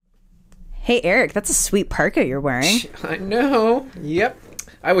Hey, Eric, that's a sweet parka you're wearing. I know. Yep.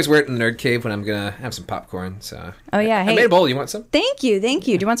 I always wear it in the Nerd Cave when I'm going to have some popcorn. So. Oh, yeah. I made a bowl. You want some? Thank you. Do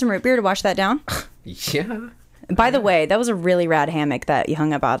you want some root beer to wash that down? Yeah. By the way, that was a really rad hammock that you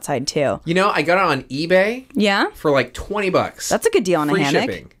hung up outside, too. You know, I got it on eBay. Yeah? For like $20. That's a good deal on a hammock.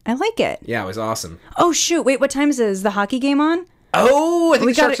 Free shipping. I like it. Yeah, it was awesome. Oh, shoot. Wait, what time is it? Is the hockey game on? Oh, I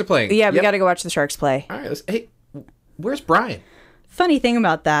think the Sharks are playing. Yeah, we got to go watch the Sharks play. All right. Hey, where's Brian? Funny thing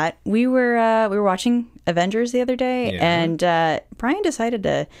about that, we were watching Avengers the other day, and Brian decided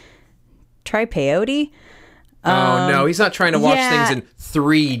to try peyote. Oh, no, he's not trying to watch things in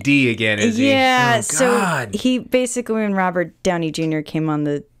 3D again, is he? Yeah, oh, so he basically, when Robert Downey Jr. came on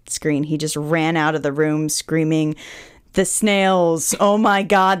the screen, he just ran out of the room screaming, "The snails! Oh my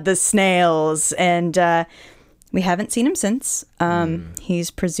God, the snails!" And we haven't seen him since.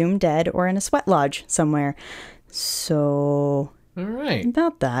 He's presumed dead or in a sweat lodge somewhere. So... All right.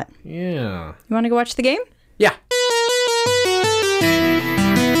 About that. Yeah. You want to go watch the game? Yeah.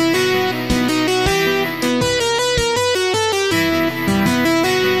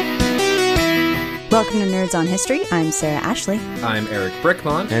 Welcome to Nerds on History. I'm Sarah Ashley. I'm Eric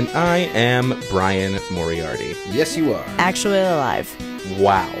Brickmont. And I am Brian Moriarty. Yes, you are. Actually alive.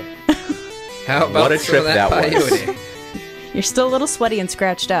 Wow. How about what a trip that was. You're still a little sweaty and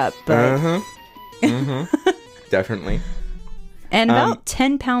scratched up, but... Definitely. And about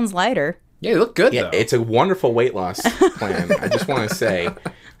 10 pounds lighter. Yeah, you look good, though. It's a wonderful weight loss plan. I just want to say,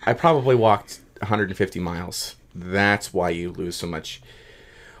 I probably walked 150 miles. That's why you lose so much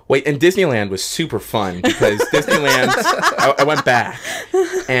weight. And Disneyland was super fun because Disneyland, I went back.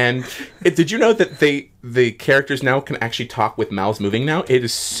 And did you know that the characters now can actually talk with mouths moving now? It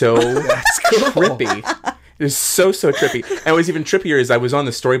is so trippy. It was so trippy. And what was even trippier is I was on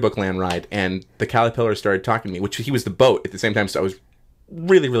the Storybook Land ride, and the caterpillar started talking to me, which he was the boat at the same time, so I was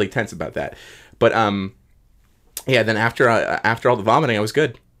really, really tense about that. But, yeah, then after all the vomiting, I was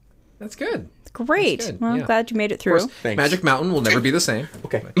good. That's good. Great. That's good. Well, I'm glad you made it through. Of course, Magic Mountain will never be the same.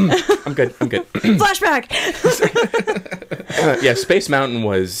 Okay. I'm good. Flashback! Yeah, Space Mountain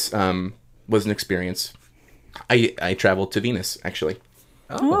was an experience. I traveled to Venus, actually.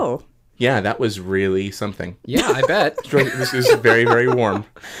 Oh. Yeah, that was really something. Yeah, I bet. This was very, very warm.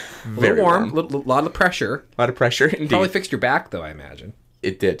 Very warm. A lot of pressure. A lot of pressure, indeed. Probably fixed your back, though, I imagine.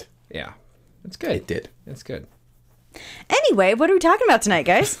 It did. Yeah. That's good. It did. That's good. Anyway, what are we talking about tonight,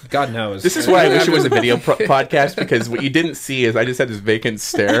 guys? God knows. This is why I wish it was a video podcast, because what you didn't see is I just had this vacant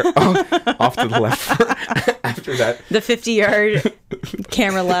stare off to the left after that. The 50-yard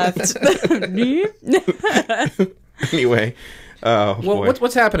camera left. Anyway. Well, boy.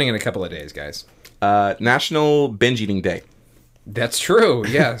 what's happening in a couple of days, guys? National Binge Eating Day. That's true.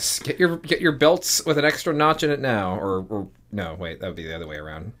 Yes, get your belts with an extra notch in it now, or no, wait, that would be the other way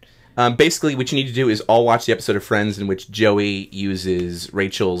around. Basically, what you need to do is all watch the episode of Friends in which Joey uses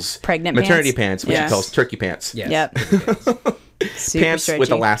Rachel's pregnant maternity pants, which yes. he calls turkey pants. Yes. Yep. Pants stretchy. with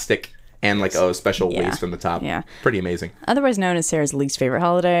elastic and like a special waist on the top. Yeah. Pretty amazing. Otherwise known as Sarah's least favorite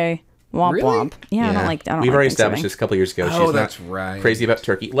holiday. Womp Really? womp. Yeah, I don't like We've already established this a couple years ago. Oh, She's that's not right. crazy about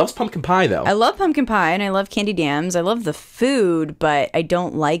turkey. Loves pumpkin pie, though. I love pumpkin pie and I love candied yams. I love the food, but I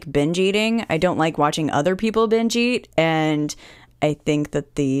don't like binge eating. I don't like watching other people binge eat. And I think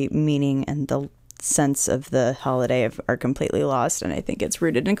that the meaning and the sense of the holiday are completely lost. And I think it's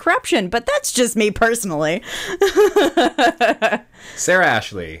rooted in corruption. But that's just me personally. Sarah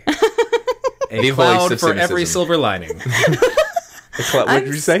Ashley. A The voice cloud of for every cynicism. silver lining. What did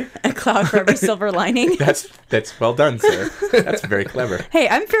you say? A cloud for every silver lining. That's well done, sir. That's very clever. Hey,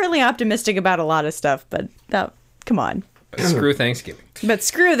 I'm fairly optimistic about a lot of stuff, but come on. Screw Thanksgiving. But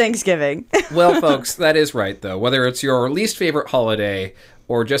screw Thanksgiving. Well, folks, that is right, though. Whether it's your least favorite holiday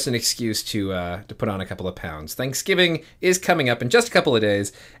or just an excuse to put on a couple of pounds, Thanksgiving is coming up in just a couple of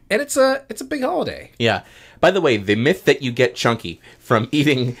days, and it's a big holiday. Yeah. By the way, the myth that you get chunky from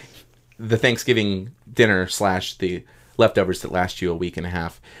eating the Thanksgiving dinner / the leftovers that last you a week and a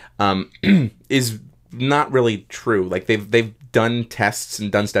half is not really true. Like they've done tests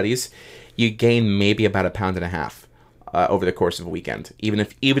and done studies. You gain maybe about 1.5 pounds over the course of a weekend, even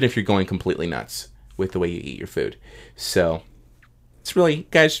if you're going completely nuts with the way you eat your food. So it's really,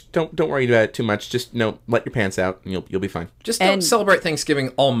 guys, don't worry about it too much. Just let your pants out and you'll be fine. Just don't celebrate Thanksgiving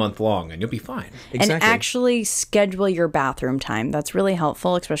all month long and you'll be fine. Exactly. And actually schedule your bathroom time. That's really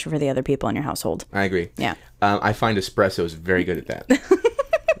helpful, especially for the other people in your household. I agree. Yeah. I find espresso is very good at that.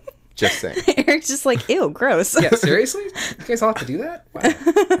 Just saying. Eric's just like, ew, gross. Yeah, seriously? You guys all have to do that? Wow.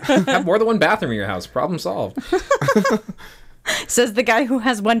 Have more than one bathroom in your house. Problem solved. Says the guy who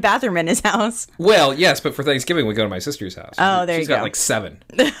has one bathroom in his house. Well, yes, but for Thanksgiving we go to my sister's house. Oh, there She's you got go. like 7.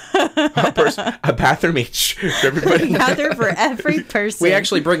 A bathroom each for everybody. Bathroom for every person. We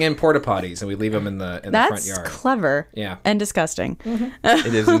actually bring in porta potties and we leave them in the front That's yard. clever. Yeah. And disgusting.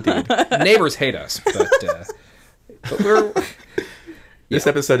 It is indeed. Neighbors hate us, but we're This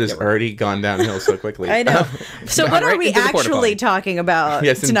episode has already gone downhill so quickly. I know. So what right are we into the porta actually potty. talking about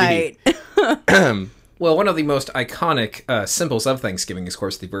Yes, tonight? Well, one of the most iconic symbols of Thanksgiving is, of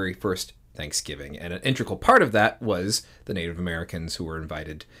course, the very first Thanksgiving. And an integral part of that was the Native Americans who were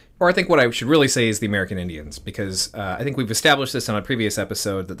invited. Or I think what I should really say is the American Indians, because I think we've established this on a previous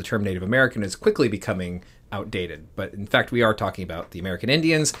episode that the term Native American is quickly becoming outdated. But in fact, we are talking about the American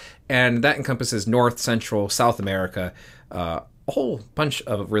Indians, and that encompasses North, Central, South America, a whole bunch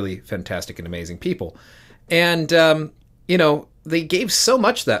of really fantastic and amazing people. And, they gave so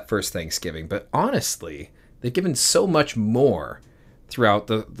much that first Thanksgiving, but honestly, they've given so much more throughout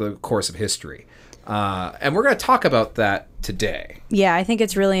the course of history. And we're going to talk about that today. Yeah, I think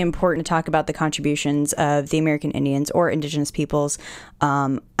it's really important to talk about the contributions of the American Indians or indigenous peoples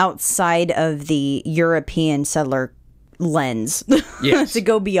outside of the European settler lens. Yes. To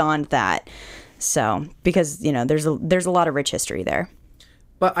go beyond that. So, because, there's a lot of rich history there.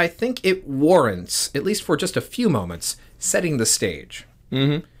 But I think it warrants, at least for just a few moments, setting the stage.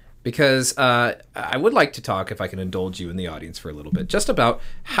 Mm-hmm. Because I would like to talk, if I can indulge you in the audience for a little bit, just about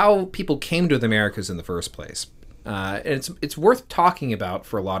how people came to the Americas in the first place. And it's worth talking about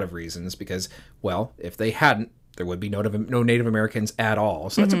for a lot of reasons because, well, if they hadn't, there would be no Native Americans at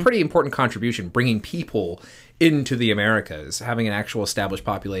all. So that's a pretty important contribution, bringing people into the Americas, having an actual established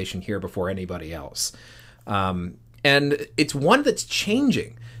population here before anybody else. And it's one that's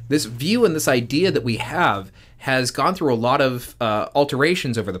changing. This view and this idea that we have has gone through a lot of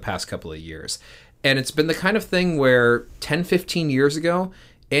alterations over the past couple of years. And it's been the kind of thing where 10, 15 years ago,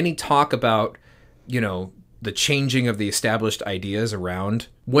 any talk about, the changing of the established ideas around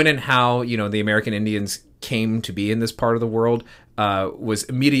when and how, the American Indians came to be in this part of the world was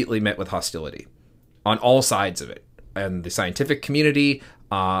immediately met with hostility on all sides of it. And the scientific community,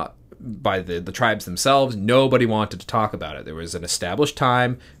 by the tribes themselves, nobody wanted to talk about it. There was an established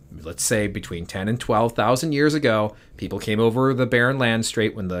time, let's say between 10 and 12,000 years ago, people came over the Barren Land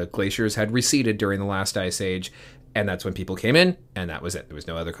Strait when the glaciers had receded during the last ice age, and that's when people came in, and that was it. There was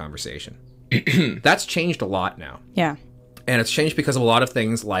no other conversation. That's changed a lot now. Yeah. And it's changed because of a lot of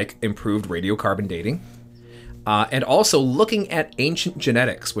things like improved radiocarbon dating, and also looking at ancient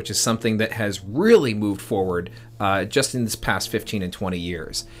genetics, which is something that has really moved forward just in this past 15 and 20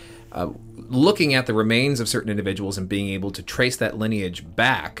 years. Looking at the remains of certain individuals and being able to trace that lineage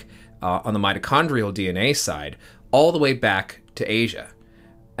back on the mitochondrial DNA side all the way back to Asia.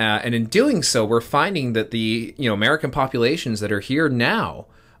 And in doing so, we're finding that the American populations that are here now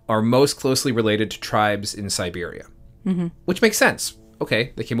are most closely related to tribes in Siberia, which makes sense.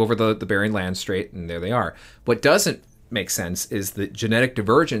 Okay, they came over the Bering Land Strait, and there they are. What doesn't make sense is that genetic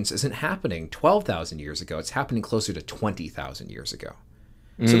divergence isn't happening 12,000 years ago. It's happening closer to 20,000 years ago.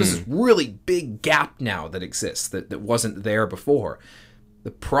 So this is really big gap now that exists that wasn't there before. The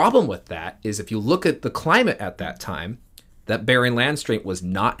problem with that is if you look at the climate at that time, that Bering Land Strait was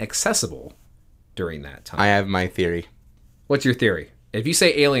not accessible during that time. I have my theory. What's your theory? If you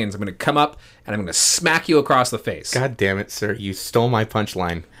say aliens, I'm going to come up and I'm going to smack you across the face. God damn it, sir. You stole my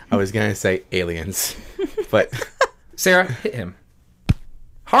punchline. I was going to say aliens. But Sarah, hit him.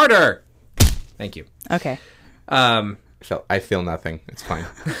 Harder! Thank you. Okay. I feel nothing. It's fine.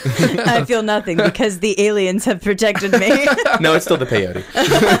 I feel nothing because the aliens have protected me. No, it's still the peyote.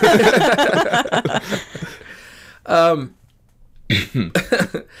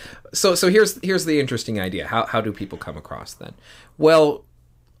 So here's the interesting idea. How do people come across then? Well,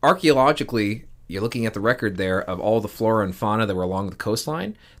 archaeologically, you're looking at the record there of all the flora and fauna that were along the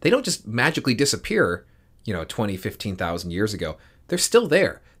coastline. They don't just magically disappear, 20, 15,000 years ago. They're still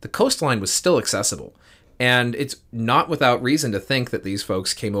there. The coastline was still accessible. And it's not without reason to think that these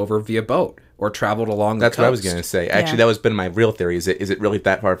folks came over via boat or traveled along the coast. That's what I was going to say. Actually, that was been my real theory. Is it really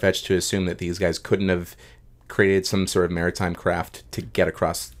that far-fetched to assume that these guys couldn't have created some sort of maritime craft to get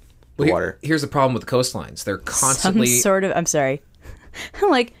across the water? Here's the problem with the coastlines. They're constantly... Some sort of... I'm sorry. I'm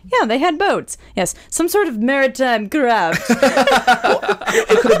like, yeah, they had boats. Yes, some sort of maritime craft.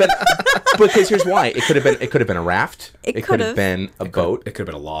 It could have been... Because here's why. It could have been a raft. It could have been a boat. It could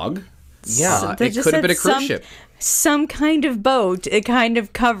have been a log. Yeah. It could have been a cruise ship. Some kind of boat. It kind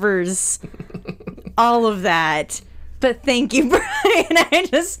of covers all of that. But thank you, Brian. I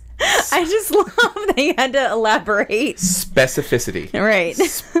just love that you had to elaborate. Specificity. Right.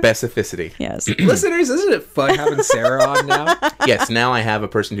 Specificity. Yes. Listeners, isn't it fun having Sarah on now? Yes, now I have a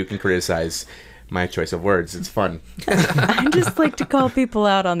person who can criticize my choice of words. It's fun. I just like to call people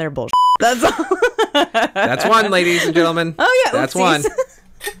out on their bullshit. That's all. That's one, ladies and gentlemen. Oh, yeah. That's oopsies. one.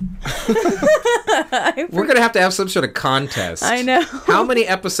 We're going to have some sort of contest. I know. How many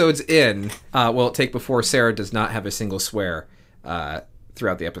episodes in will it take before Sarah does not have a single swear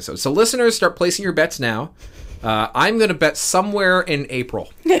throughout the episode? So listeners, start placing your bets now. I'm going to bet somewhere in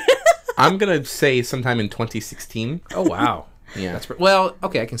April. I'm going to say sometime in 2016. Oh, wow. Yeah. Well,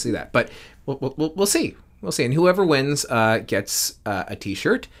 okay, I can see that. But we'll see. We'll see. And whoever wins gets a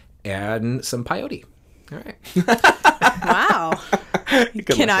T-shirt and some peyote. All right. Wow. Good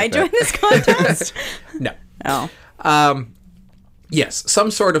Can luck I with join that. this contest? No. Oh. Yes,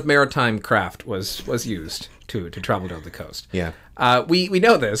 some sort of maritime craft was used to travel down the coast. Yeah. We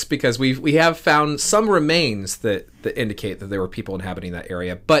know this because we have found some remains that indicate that there were people inhabiting that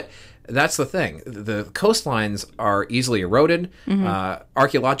area, but that's the thing. The coastlines are easily eroded.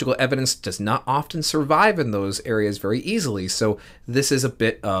 Archaeological evidence does not often survive in those areas very easily, so this is a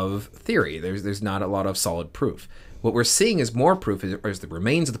bit of theory. There's not a lot of solid proof. What we're seeing is more proof is the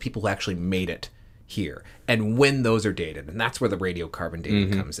remains of the people who actually made it here and when those are dated, and that's where the radiocarbon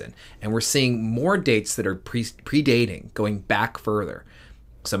dating comes in. And we're seeing more dates that are predating, going back further.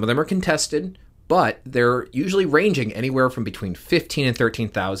 Some of them are contested, but they're usually ranging anywhere from between 15 and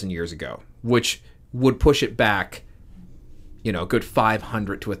 13,000 years ago, which would push it back, a good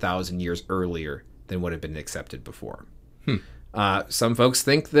 500 to 1,000 years earlier than what had been accepted before. Some folks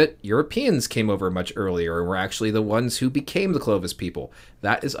think that Europeans came over much earlier and were actually the ones who became the Clovis people.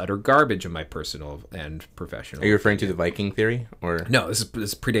 That is utter garbage in my personal and professional. Are you referring to the Viking theory, or No, this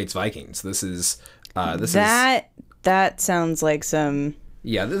predates Vikings. This is That sounds like some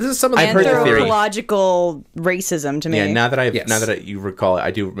this is some of the I've heard the theory. anthropological racism to me. Yeah, now that Yes. now that you recall it,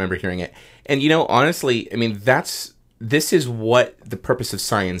 I do remember hearing it. And honestly, I mean, this is what the purpose of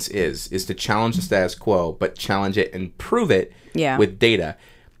science is to challenge the status quo, but challenge it and prove it with data.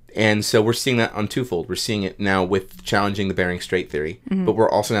 And so we're seeing that on twofold. We're seeing it now with challenging the Bering Strait theory, but we're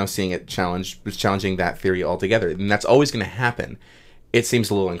also now seeing it challenging that theory altogether. And that's always going to happen. It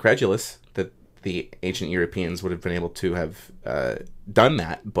seems a little incredulous that the ancient Europeans would have been able to have done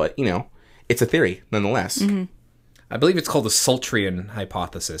that, but it's a theory nonetheless. I believe it's called the Sultrian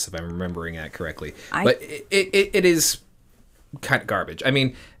hypothesis, if I'm remembering that correctly. But it is kind of garbage. I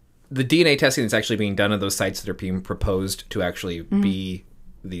mean, the DNA testing that's actually being done on those sites that are being proposed to actually be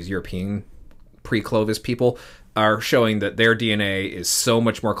these European pre-Clovis people are showing that their DNA is so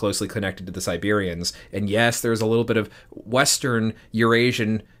much more closely connected to the Siberians. And yes, there's a little bit of Western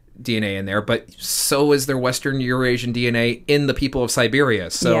Eurasian DNA in there, but so is there Western Eurasian DNA in the people of Siberia.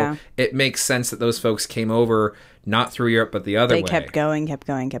 So it makes sense that those folks came over not through Europe, but the other way. They kept going.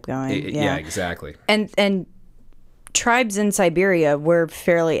 Yeah, exactly. And tribes in Siberia were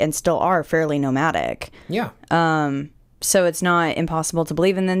fairly, and still are fairly nomadic. Yeah. So it's not impossible to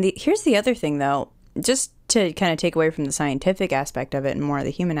believe. And then here's the other thing, though, just to kind of take away from the scientific aspect of it and more of the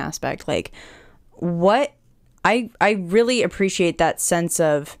human aspect, like what I really appreciate that sense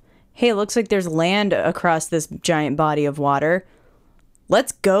of, hey, it looks like there's land across this giant body of water.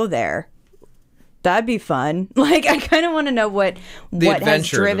 Let's go there. That'd be fun. Like, I kind of want to know what has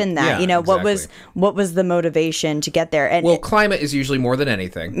driven that. Exactly. what was the motivation to get there? And climate is usually more than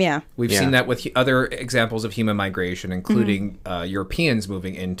anything. Yeah. We've seen that with other examples of human migration, including Europeans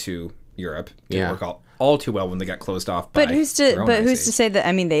moving into Europe. Didn't work all too well when they got closed off by who's to say that?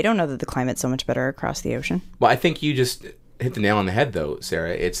 I mean, they don't know that the climate's so much better across the ocean. Well, I think you just hit the nail on the head, though,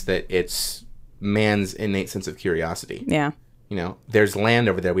 Sarah. It's man's innate sense of curiosity. Yeah. There's land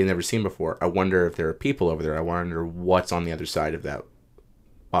over there we've never seen before. I wonder if there are people over there. I wonder what's on the other side of that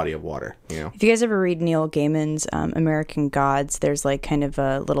body of water. If you guys ever read Neil Gaiman's American Gods, there's like kind of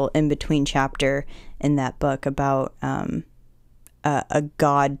a little in-between chapter in that book about a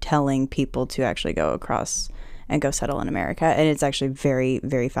god telling people to actually go across and go settle in America. And it's actually very,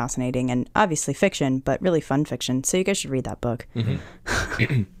 very fascinating and obviously fiction, but really fun fiction. So you guys should read that book.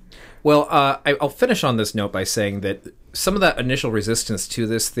 Well, I'll finish on this note by saying that some of that initial resistance to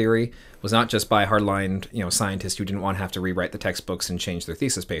this theory was not just by hardline, scientists who didn't want to have to rewrite the textbooks and change their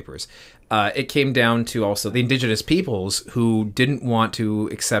thesis papers. It came down to also the indigenous peoples who didn't want to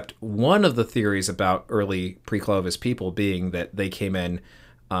accept one of the theories about early pre-Clovis people being that they came in,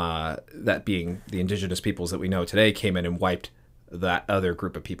 that being the indigenous peoples that we know today came in and wiped that other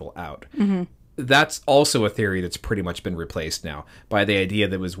group of people out. that's also a theory that's pretty much been replaced now by the idea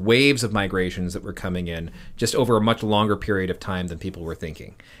that it was waves of migrations that were coming in just over a much longer period of time than people were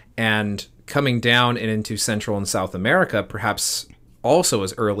thinking. And coming down and into Central and South America, perhaps also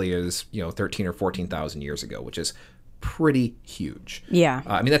as early as, 13 or 14,000 years ago, which is pretty huge. Yeah.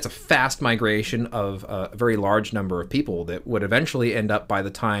 I mean, that's a fast migration of a very large number of people that would eventually end up by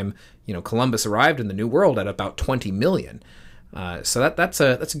the time, Columbus arrived in the New World at about 20 million. So that's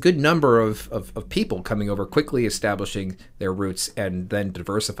a good number of people coming over, quickly establishing their roots and then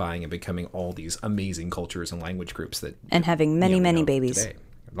diversifying and becoming all these amazing cultures and language groups and having many know babies. Today.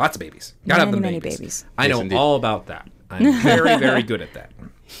 Lots of babies. Gotta have them many babies. babies. I know Yes, all about that. I'm very, very good at that.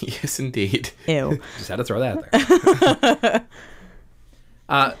 Yes, indeed. Ew. Just had to throw that out there.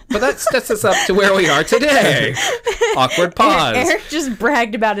 But that sets us up to where we are today. Awkward pause. Eric just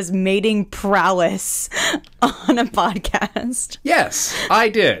bragged about his mating prowess on a podcast. Yes, I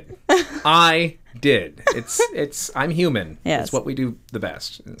did. I did. I'm human. Yes. It's what we do the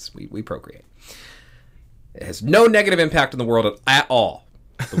best. We procreate. It has no negative impact on the world at all.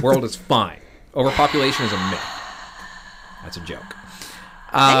 The world is fine. Overpopulation is a myth. That's a joke.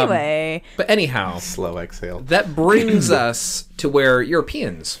 Anyway. But anyhow, Slow exhale. that brings us to where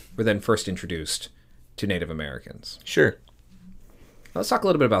Europeans were then first introduced to Native Americans. Sure. Let's talk a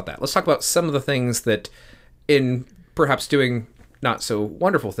little bit about that. Let's talk about some of the things that, in perhaps doing not so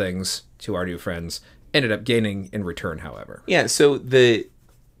wonderful things to our new friends, ended up gaining in return, however. Yeah, so if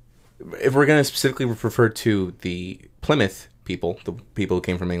we're going to specifically refer to the Plymouth people, the people who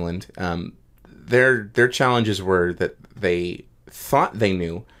came from England, their challenges were that they thought they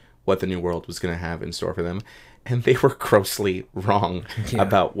knew what the New World was going to have in store for them, and they were grossly wrong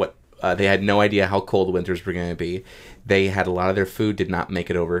about what they had no idea how cold the winters were going to be. They had a lot of their food did not make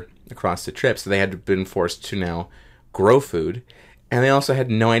it over across the trip, so they had been forced to now grow food, and they also had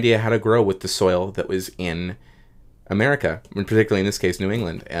no idea how to grow with the soil that was in America, and particularly in this case New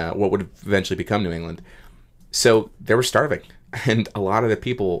England, what would eventually become New England. So they were starving, and a lot of the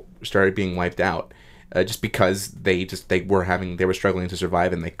people started being wiped out. Just because they were struggling to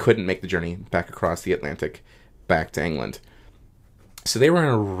survive and they couldn't make the journey back across the Atlantic back to England. So they were in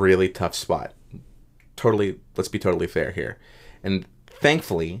a really tough spot. Let's be totally fair here. And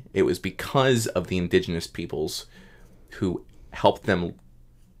thankfully, it was because of the indigenous peoples who helped them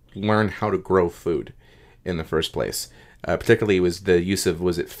learn how to grow food in the first place. Particularly was the use of,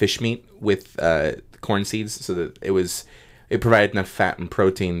 fish meat with corn seeds, so that it provided enough fat and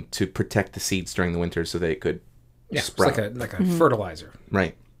protein to protect the seeds during the winter so they could sprout. It's like a fertilizer.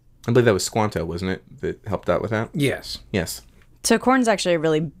 Right. I believe that was Squanto, wasn't it, that helped out with that? Yes. Yes. So corn's actually a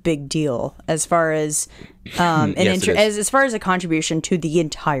really big deal as far as as far as a contribution to the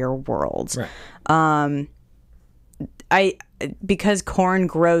entire world. Right. Because corn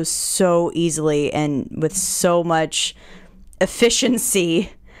grows so easily and with so much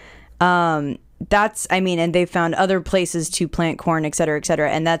efficiency, and they found other places to plant corn, et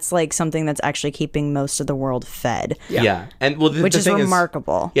cetera, and that's like something that's actually keeping most of the world fed. Yeah. And which is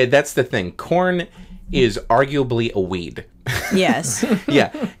remarkable. That's the thing. Corn is arguably a weed. Yes.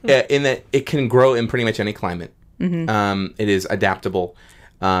 Yeah. In that it can grow in pretty much any climate. Mm-hmm. It is adaptable.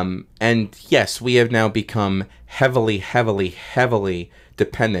 And yes, we have now become heavily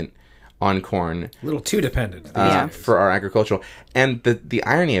dependent on corn. A little too dependent. For our agricultural. And the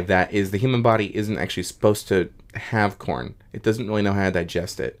irony of that is the human body isn't actually supposed to have corn. It doesn't really know how to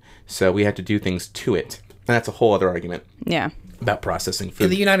digest it. So we have to do things to it. And that's a whole other argument. Yeah. About processing food. In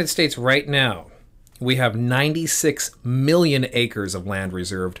the United States right now, we have 96 million acres of land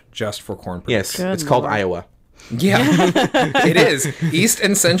reserved just for corn production. Yes, it's called Iowa. Yeah, it is. East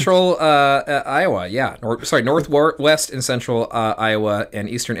and central Iowa, yeah. Northwest and central Iowa and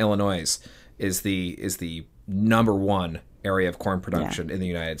eastern Illinois is the number one area of corn production in the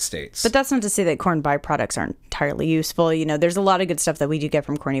United States. But that's not to say that corn byproducts aren't entirely useful. There's a lot of good stuff that we do get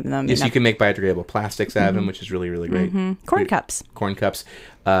from corn, even though... Yes, you can make biodegradable plastics out of them, which is really, really great. Mm-hmm. Corn cups. Corn cups.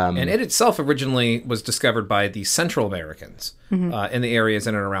 And it itself originally was discovered by the Central Americans in the areas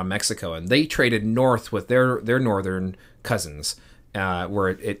in and around Mexico. And they traded north with their northern cousins, where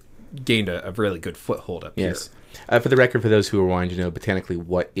it gained a really good foothold up here. For the record, for those who are wanting to know botanically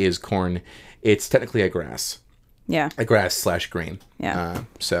what is corn, it's technically a grass. Yeah. A grass/grain. Yeah.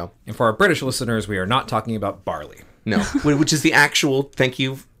 And for our British listeners, we are not talking about barley. No, which is the actual, thank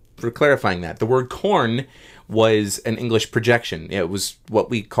you for clarifying that. The word corn was an English projection. It was what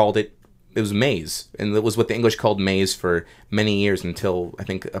we called it maize, and it was what the English called maize for many years until I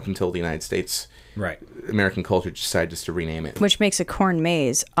think up until the United States. Right. American culture decided just to rename it. Which makes a corn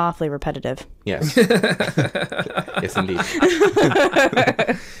maze awfully repetitive. Yes. Yes, indeed.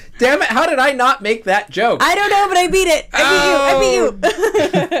 Damn it! How did I not make that joke? I don't know, but I beat it. I beat you.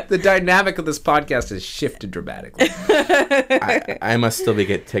 The dynamic of this podcast has shifted dramatically. I must still be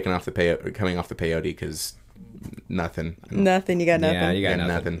coming off the peyote because nothing. Nothing. You got nothing. Yeah, you got Yeah,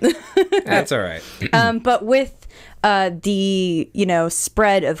 nothing. nothing. That's all right. But with the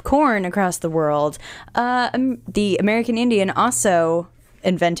spread of corn across the world, the American Indian also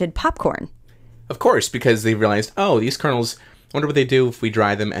invented popcorn. Of course, because they realized, oh, these kernels, I wonder what they do if we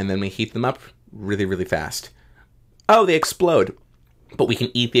dry them and then we heat them up really, really fast. Oh, they explode. But we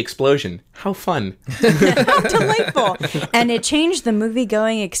can eat the explosion. How fun. How delightful. And it changed the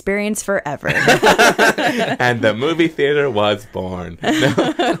movie-going experience forever. And the movie theater was born. No.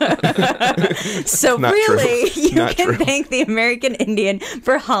 So Not really, true. you Not can true. thank the American Indian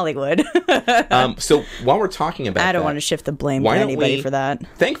for Hollywood. So while we're talking about I don't that, want to shift the blame to why don't anybody we- for that.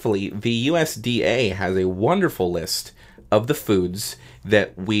 Thankfully, the USDA has a wonderful list of the foods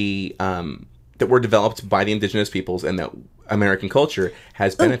that that were developed by the indigenous peoples and that American culture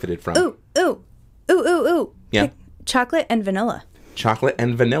has benefited from. Ooh. Yeah. Chocolate and vanilla. Chocolate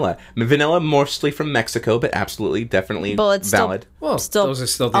and vanilla. Vanilla mostly from Mexico, but absolutely, definitely Well, it's valid. Well, still those are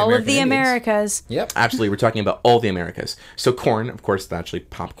still the all American of the Indians. Americas. Yep. Absolutely, we're talking about all the Americas. So corn, of course, that's actually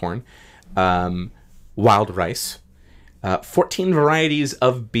popcorn. Wild rice. 14 varieties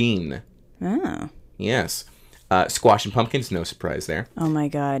of bean. Oh. Yes. Squash and pumpkins, no surprise there. Oh my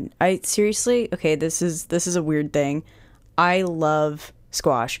god. I seriously, okay, this is a weird thing. I love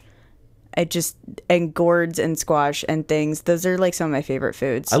squash. And gourds and squash and things. Those are like some of my favorite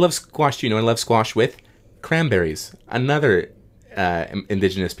foods. I love squash too. I love squash with cranberries. Another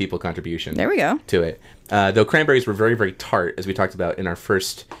indigenous people contribution. There we go. To it. Though cranberries were very, very tart, as we talked about in our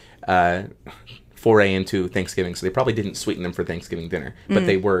first foray into Thanksgiving. So they probably didn't sweeten them for Thanksgiving dinner. But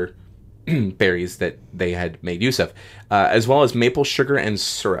they were berries that they had made use of. As well as maple sugar and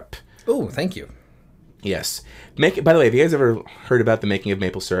syrup. Oh, thank you. Yes. By the way, have you guys ever heard about the making of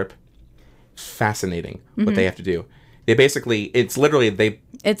maple syrup? Fascinating what they have to do. They basically, it's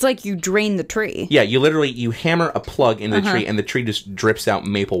like you drain the tree. yeah, you hammer a plug in the tree and the tree just drips out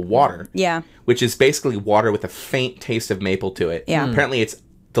maple water. Yeah. Which is basically water with a faint taste of maple to it. Yeah. Apparently it's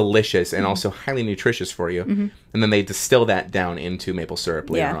delicious and also highly nutritious for you. And then they distill that down into maple syrup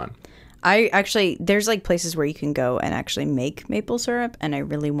later on. There's like places where you can go and actually make maple syrup, and I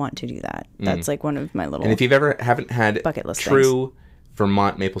really want to do that. That's like one of my little. And if you've haven't had bucket list true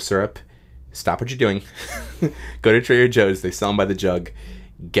Vermont maple syrup, stop what you're doing. Go to Trader Joe's. They sell them by the jug.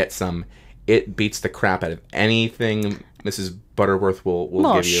 Get some. It beats the crap out of anything Mrs. Butterworth will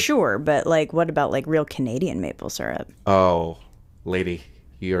give you. Sure, but like, what about like real Canadian maple syrup? Oh, lady,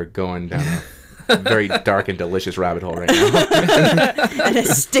 you're going down a very dark and delicious rabbit hole right now. And a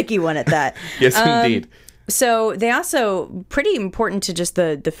sticky one at that. Yes, indeed. So they also, pretty important to just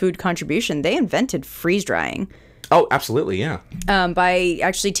the food contribution, they invented freeze drying. Oh, absolutely, yeah. By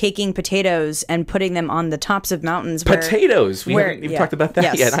actually taking potatoes and putting them on the tops of mountains. Potatoes. We haven't even talked about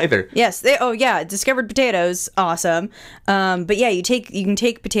that yet either. Yes. Discovered potatoes. Awesome. But yeah, you can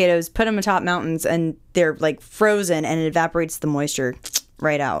take potatoes, put them atop mountains, and they're like frozen, and it evaporates the moisture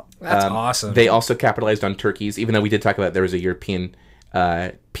right out. That's awesome. They also capitalized on turkeys, even though we did talk about there was a European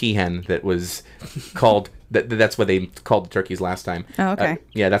peahen that was called... That's what they called the turkeys last time. Oh, okay.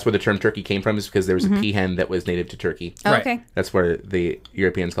 Yeah, that's where the term turkey came from, is because there was a peahen that was native to Turkey. Oh, Right. okay. That's where the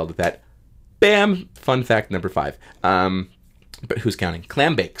Europeans called it that. Bam! Fun fact number 5. But who's counting?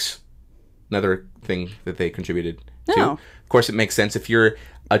 Clam bakes. Another thing that they contributed to. Oh. Of course, it makes sense if you're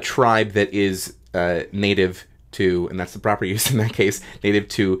a tribe that is native to, and that's the proper use in that case, native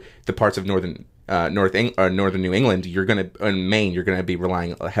to the parts of northern New England. You're gonna in Maine. You're gonna be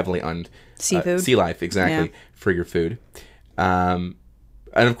relying heavily on Seafood. sea life, exactly, for your food. And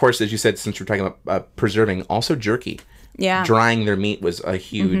of course, as you said, since we're talking about preserving, also jerky. Yeah. Drying their meat was a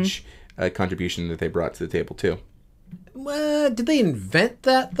huge contribution that they brought to the table too. Did they invent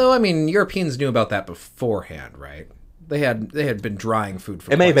that though? I mean, Europeans knew about that beforehand, right? They had been drying food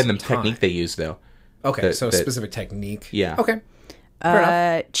for. It may have quite been the some technique time. they used, though. Okay, so a specific technique. Yeah. Okay. Fair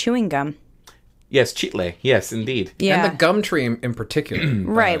enough. Chewing gum. Yes, chitle. Yes, indeed. Yeah. And the gum tree in particular.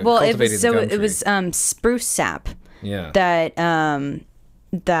 Right. Well, it cultivating was the gum it tree. was spruce sap Yeah. that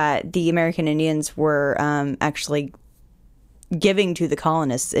the American Indians were actually giving to the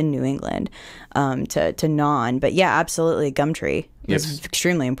colonists in New England to gnaw on. But yeah, absolutely, gum tree. was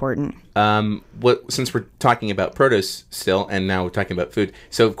extremely important. Since we're talking about produce still, and now we're talking about food,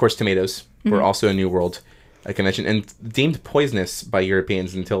 so of course tomatoes were also a New World convention and deemed poisonous by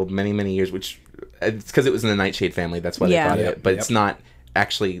Europeans until many, many years, which it's because it was in the nightshade family. That's why they thought of it. But it's not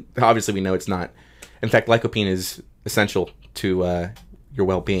actually, obviously we know it's not. In fact, lycopene is essential to your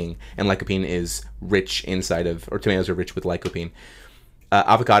well-being, and lycopene is rich inside of, or tomatoes are rich with lycopene.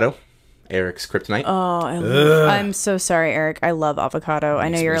 Avocado, Eric's kryptonite. Oh, I'm so sorry, Eric. I love avocado. I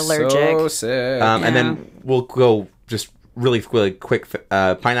know you're allergic. So sick. And then we'll go just really quick.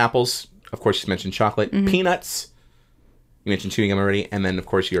 Pineapples, of course, you mentioned chocolate. Peanuts, you mentioned chewing gum already, and then of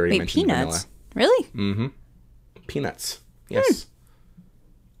course you already mentioned peanuts? vanilla. Really? Peanuts, yes,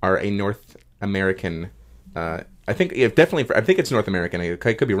 are a North American. I think definitely. I think it's North American. I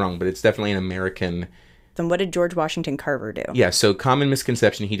could be wrong, but it's definitely an American. Then what did George Washington Carver do? Yeah, so common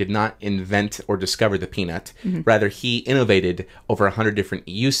misconception, he did not invent or discover the peanut. Rather, he innovated over 100 different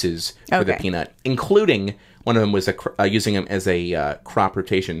uses for the peanut, including one of them was using them as a crop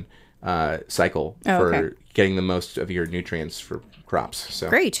rotation cycle for getting the most of your nutrients for crops. So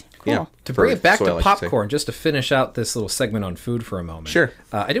Great. Cool. Yeah, To bring it back soil, to I should say. popcorn, just to finish out this little segment on food for a moment. Sure.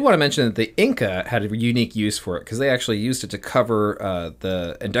 I did want to mention that the Inca had a unique use for it because they actually used it to cover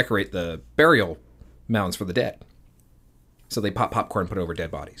and decorate the burial mounds for the dead. So they pop popcorn, put it over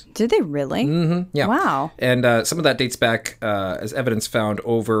dead bodies. Did they really? Yeah. Wow. And some of that dates back, as evidence found,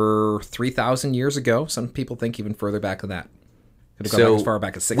 over 3,000 years ago. Some people think even further back than that. Could have gone back as far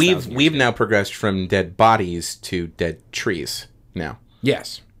back as 6,000 we've now progressed from dead bodies to dead trees now.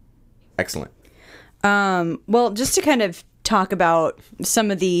 Yes. Excellent. Well, just to kind of talk about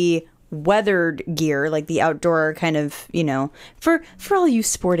some of the weathered gear, like the outdoor kind of, for all you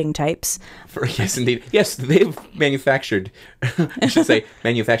sporting types. Yes, indeed. Yes, they've manufactured, I should say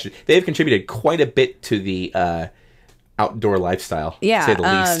manufactured. They've contributed quite a bit to the outdoor lifestyle, to say the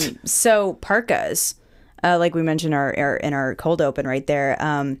least. So parkas, like we mentioned in our cold open right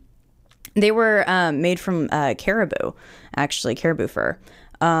there, they were made from caribou fur.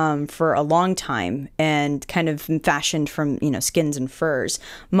 For a long time and kind of fashioned from, skins and furs.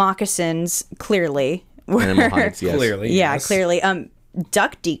 Moccasins, clearly. Animal hides, yes. Clearly. Yeah, yes. clearly.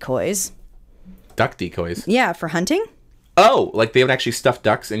 Duck decoys. Duck decoys. Yeah, for hunting. Oh, like they would actually stuff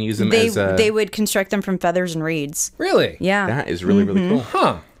ducks and use them as... They would construct them from feathers and reeds. Really? Yeah. That is really, really cool.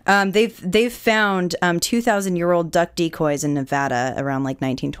 Huh. They've found 2,000-year-old duck decoys in Nevada around like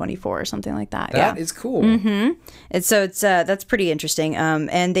 1924 or something like that. That is cool. And so that's pretty interesting.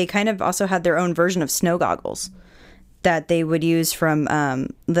 And they kind of also had their own version of snow goggles that they would use from the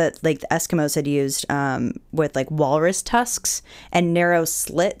Eskimos had used with like walrus tusks and narrow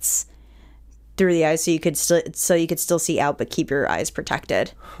slits through the eyes so you could still see out but keep your eyes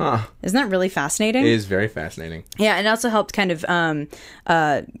protected. Huh. Isn't that really fascinating? It is very fascinating. Yeah, and it also helped kind of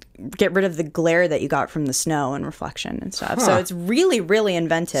get rid of the glare that you got from the snow and reflection and stuff. So it's really, really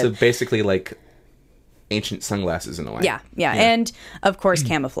inventive. So basically like ancient sunglasses in a way. Yeah. And of course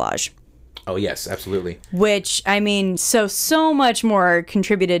camouflage. Oh, yes, absolutely. Which, I mean, so much more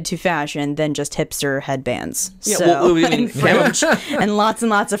contributed to fashion than just hipster headbands. Yeah, so, well, I mean, and fringe, and lots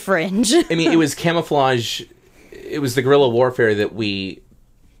of fringe. I mean, it was camouflage. It was the guerrilla warfare that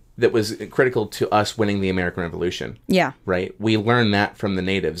was critical to us winning the American Revolution. Yeah. Right? We learned that from the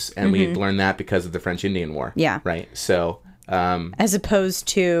natives, and we learned that because of the French Indian War. Yeah. Right? So... as opposed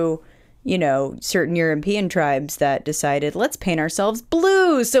to... certain European tribes that decided, let's paint ourselves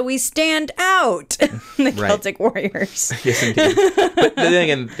blue so we stand out. The Celtic warriors. Yes, indeed. But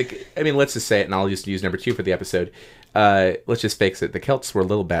then again, let's just say it, and I'll just use number 2 for the episode. Let's just face it. The Celts were a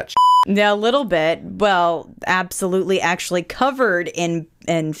little bat. Yeah, a little bit. Well, absolutely, actually covered in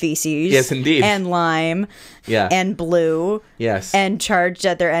feces. Yes, indeed. And lime. Yeah. And blue. Yes. And charged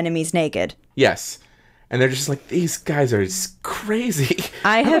at their enemies naked. Yes. And they're just like, these guys are crazy.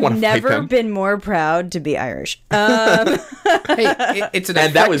 I have never been more proud to be Irish. Hey, it's an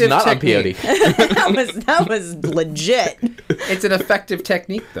and that was not technique. on POD. that was legit. It's an effective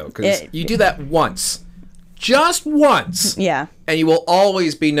technique, though, because you do that once. Just once. Yeah. And you will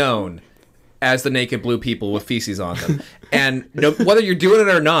always be known as the naked blue people with feces on them. And whether you're doing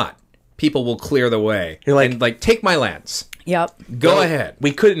it or not, people will clear the way. You're like, and take my lands. Yep. Go ahead.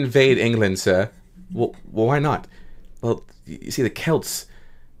 We could invade England, sir. Well, why not? Well, you see, the Celts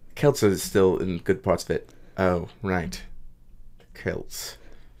are still in good parts of it. Oh, right. The Celts.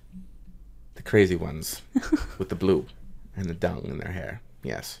 The crazy ones with the blue and the dung in their hair.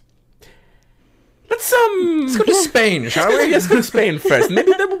 Yes. Let's Let's go to Spain, shall we? Let's go to Spain first.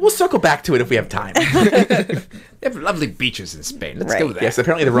 Maybe then we'll circle back to it if we have time. They have lovely beaches in Spain. Let's go there. Yes,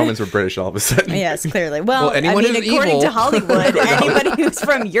 apparently the Romans were British all of a sudden. Yes, clearly. Well, anyone who's according evil- to Hollywood, anybody who's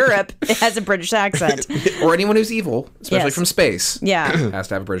from Europe has a British accent. Or anyone who's evil, especially Yes. from space, Yeah. has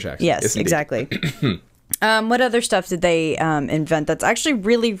to have a British accent. Yes, indeed. exactly. What other stuff did they invent that's actually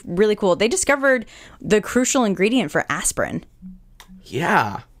really, really cool? They discovered the crucial ingredient for aspirin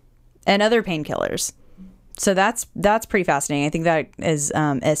Yeah. and other painkillers. So that's pretty fascinating. I think that is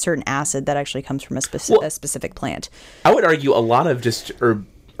a certain acid that actually comes from a specific plant. I would argue a lot of just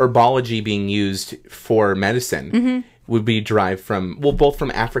herbology being used for medicine would be derived from, well, both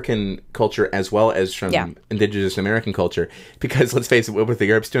from African culture as well as from indigenous American culture. Because let's face it, what were the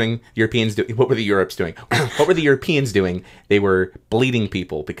Europeans doing? What were the Europeans doing? What were the Europeans doing? They were bleeding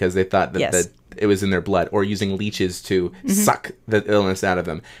people because they thought that it was in their blood, or using leeches to suck the illness out of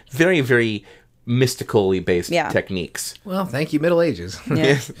them. Very, very mystically based techniques. Well, thank you, Middle Ages.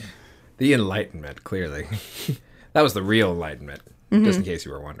 Yeah. The Enlightenment, clearly. That was the real Enlightenment, just in case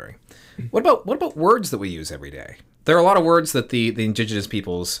you were wondering. What about words that we use every day? There are a lot of words that the indigenous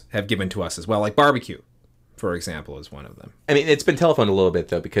peoples have given to us as well, like barbecue, for example, is one of them. I mean, it's been telephoned a little bit,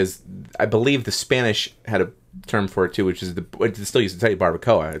 though, because I believe the Spanish had a term for it, too, which is it's still used to tell you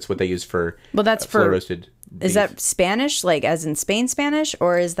barbacoa. It's what they use for for roasted beef. Is that Spanish, like as in Spain Spanish,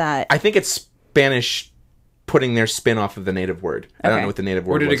 or is that... I think it's Spanish putting their spin off of the native word. I don't know what the native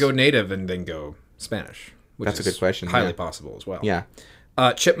word Or did was. it go native and then go Spanish? Which That's a good question, Highly yeah. possible as well. Yeah.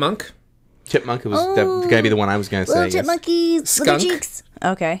 Chipmunk. Chipmunk was going to be the one I was going to say. Yes. chipmunkies, Skunk. cheeks.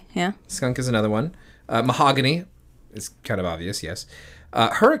 Okay, yeah. Skunk is another one. Mahogany is kind of obvious, yes.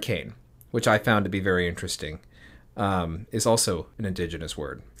 Hurricane, which I found to be very interesting, is also an indigenous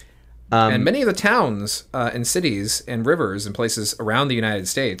word. And many of the towns and cities and rivers and places around the United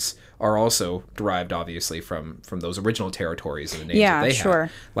States are also derived, obviously, from those original territories and the names that they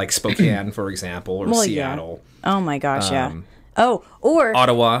have. Like Spokane, for example, or Seattle. Yeah. Oh my gosh, yeah. Or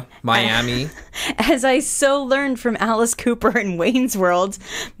Ottawa, Miami. as I so learned from Alice Cooper in Wayne's World,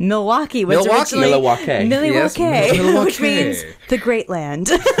 Milwaukee was originally Milwaukee. Yes, Milwaukee. which means the Great Land.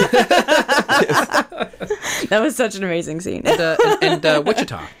 That was such an amazing scene. And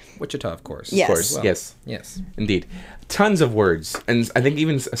Wichita. Wichita, of course. Yes. Of course, Well, yes. Yes. Indeed. Tons of words. And I think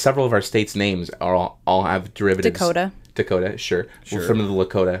even several of our states' names are all have derivatives. Dakota, sure. From the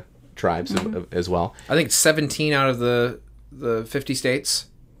Lakota tribes as well. I think 17 out of the 50 states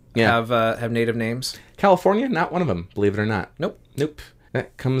have native names. California, not one of them, believe it or not. Nope.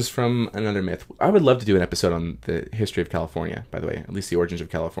 That comes from another myth. I would love to do an episode on the history of California, by the way, at least the origins of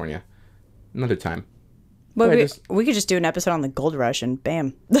California. Another time. Well, we could just do an episode on the gold rush and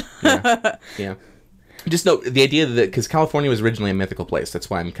bam. Yeah. Just know the idea that, because California was originally a mythical place, that's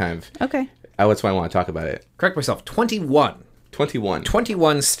why I'm kind of... Okay. That's why I want to talk about it. Correct myself. 21. 21.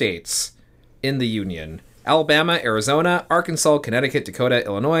 21 states in the Union. Alabama, Arizona, Arkansas, Connecticut, Dakota,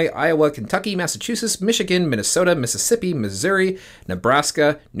 Illinois, Iowa, Kentucky, Massachusetts, Michigan, Minnesota, Mississippi, Missouri,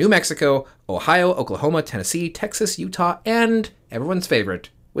 Nebraska, New Mexico, Ohio, Oklahoma, Tennessee, Texas, Utah, and everyone's favorite,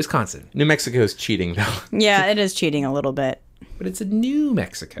 Wisconsin. New Mexico is cheating, though. Yeah, it is cheating a little bit. But it's a New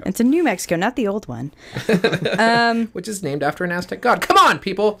Mexico. It's a New Mexico, not the old one. Which is named after an Aztec god. Come on,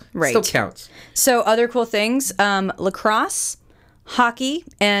 people! Right. Still counts. So other cool things, lacrosse, hockey,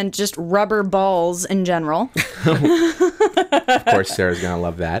 and just rubber balls in general. Of course, Sarah's going to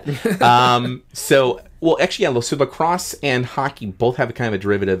love that. So lacrosse and hockey both have a kind of a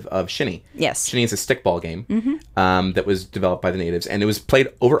derivative of shinny. Yes. Shinny is a stickball game that was developed by the natives, and it was played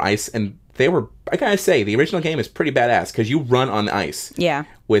over ice, and they were, I gotta say, the original game is pretty badass, because you run on the ice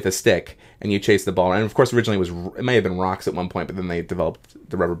with a stick, and you chase the ball. And of course, originally it may have been rocks at one point, but then they developed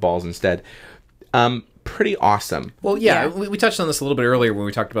the rubber balls instead. Pretty awesome. Well, yeah. We touched on this a little bit earlier when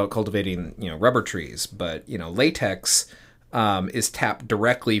we talked about cultivating, rubber trees, but, latex is tapped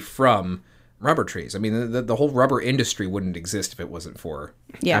directly from rubber trees. I mean, the whole rubber industry wouldn't exist if it wasn't for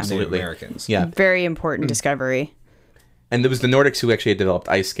Native Americans. Yeah. Very important discovery. And there was the Nordics who actually had developed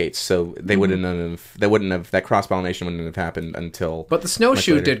ice skates, so they wouldn't have that cross-pollination wouldn't have happened until. But the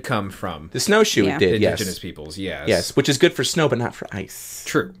snowshoe did come from the snowshoe. Yeah. Did, yes, indigenous peoples. yes, which is good for snow, but not for ice.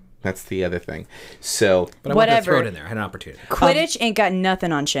 True. That's the other thing. So, but I wanted to throw it in there. I had an opportunity. Quidditch ain't got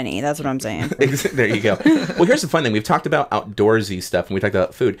nothing on shinny. That's what I'm saying. There you go. Well, here's the fun thing. We've talked about outdoorsy stuff, and we talked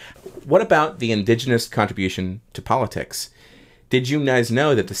about food. What about the indigenous contribution to politics? Did you guys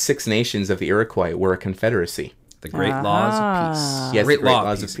know that the Six Nations of the Iroquois were a confederacy? The Great Laws of Peace. Yes, Great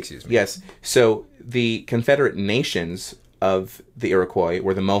Laws of Peace. Excuse me. Yes. So the Confederate nations of the Iroquois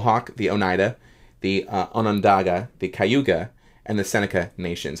were the Mohawk, the Oneida, the Onondaga, the Cayuga, and the Seneca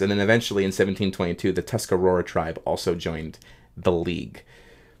nations. And then eventually in 1722, the Tuscarora tribe also joined the League.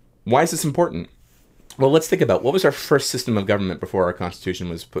 Why is this important? Well, let's think about what was our first system of government before our Constitution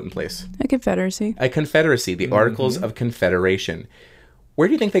was put in place? A confederacy. A confederacy, the Articles of Confederation. Where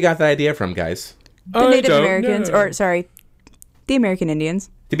do you think they got that idea from, guys? The Native Americans, the American Indians.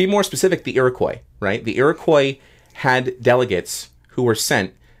 To be more specific, the Iroquois, right? The Iroquois had delegates who were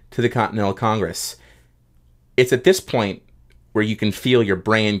sent to the Continental Congress. It's at this point where you can feel your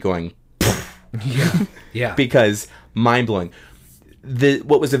brain going, Yeah. because mind-blowing.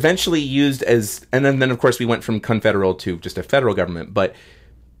 What was eventually used as, and then of course we went from confederal to just a federal government, but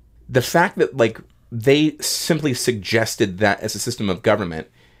the fact that like they simply suggested that as a system of government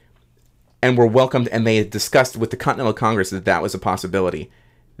and were welcomed, and they had discussed with the Continental Congress that that was a possibility,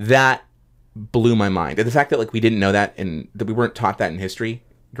 that blew my mind. And the fact that like we didn't know that and that we weren't taught that in history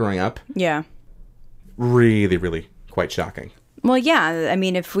growing up, Yeah. really, really quite shocking. Well, yeah. I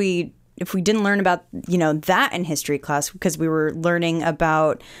mean, if we didn't learn about, that in history class, because we were learning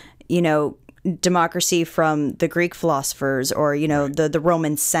about, democracy from the Greek philosophers or, the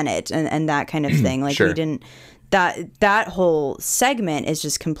Roman Senate and that kind of thing. Like Sure. we didn't, that whole segment is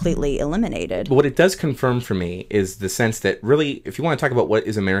just completely eliminated. But what it does confirm for me is the sense that really, if you want to talk about what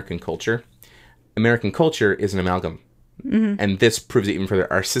is American culture is an amalgam. Mm-hmm. And this proves it even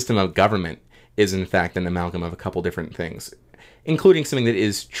further. Our system of government is in fact an amalgam of a couple different things, including something that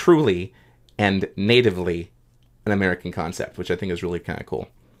is truly and natively an American concept, which I think is really kind of cool.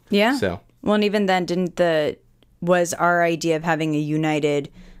 Yeah. So, well, and even then, was our idea of having a united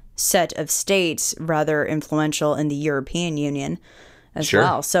set of states rather influential in the European Union as Sure.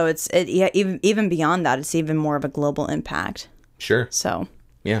 well? So even beyond that, it's even more of a global impact. sure. So,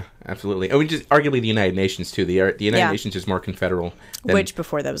 Yeah, absolutely. Oh, just arguably the United Nations too. The United Nations is more confederal than which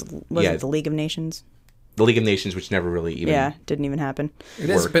before that was it the League of Nations? the League of Nations, which never really even Didn't even happen. It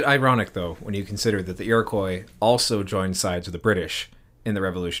is a bit ironic, though, when you consider that the Iroquois also joined sides with the British in the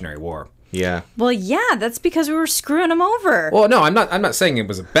Revolutionary War. Yeah. Well, yeah, that's because we were screwing them over. Well, no, I'm not saying it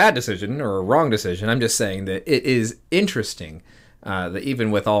was a bad decision or a wrong decision. I'm just saying that it is interesting that even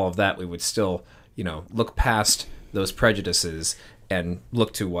with all of that, we would still, look past those prejudices and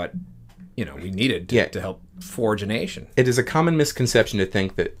look to what, we needed to help forge a nation. It is a common misconception to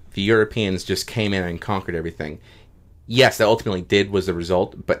think that the Europeans just came in and conquered everything. Yes, that ultimately was the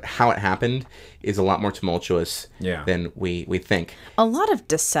result, but how it happened is a lot more tumultuous than we think. A lot of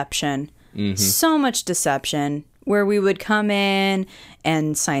deception. Mm-hmm. So much deception, where we would come in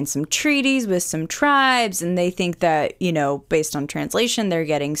and sign some treaties with some tribes, and they think that, based on translation, they're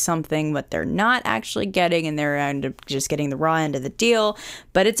getting something, but they're not actually getting, and they're end up just getting the raw end of the deal.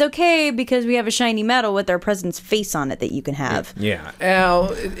 But it's okay because we have a shiny medal with our president's face on it that you can have. Yeah.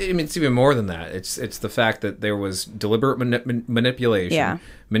 Well, it's even more than that. It's the fact that there was deliberate manipulation,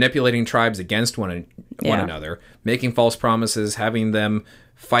 manipulating tribes against one another, making false promises, having them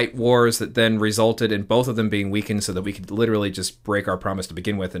fight wars that then resulted in both of them being weakened so that we could literally just break our promise to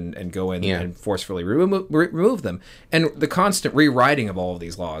begin with and go in and forcefully remove them. And the constant rewriting of all of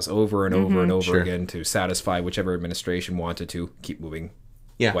these laws over and over and over again to satisfy whichever administration wanted to keep moving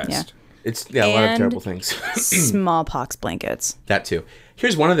west. Yeah. It's a lot of terrible things. Smallpox blankets. That too.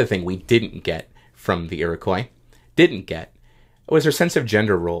 Here's one other thing we didn't get from the Iroquois. Was their sense of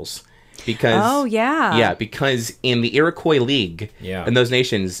gender roles. Because because in the Iroquois League and those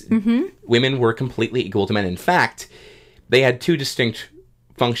nations, women were completely equal to men. In fact, they had two distinct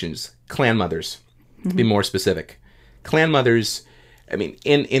functions. Clan mothers, to be more specific. Clan mothers,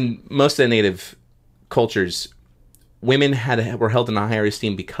 in most of the native cultures, women were held in a higher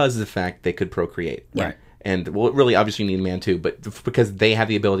esteem because of the fact they could procreate. Right. And really, obviously, you need a man too, but because they have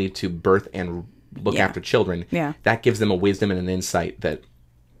the ability to birth and look after children, that gives them a wisdom and an insight that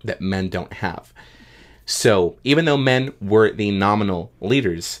men don't have. So even though men were the nominal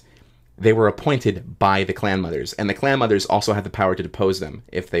leaders, they were appointed by the clan mothers, and the clan mothers also had the power to depose them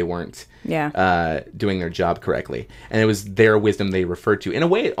if they weren't doing their job correctly. And it was their wisdom they referred to in a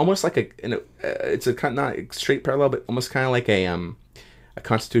way, almost like it's a not a straight parallel, but almost kind of like a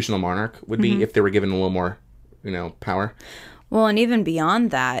constitutional monarch would be if they were given a little more, power. Well, and even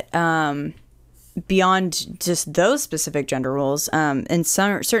beyond that. Beyond just those specific gender roles, in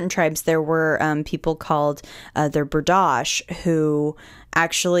certain tribes there were people called their Berdache, who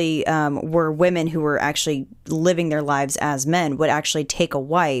actually were women who were actually living their lives as men, would actually take a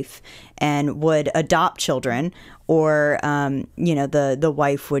wife and would adopt children, or the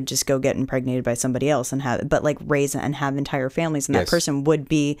wife would just go get impregnated by somebody else and raise and have entire families, and that person would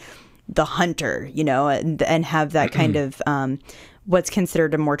be the hunter, and have that kind of what's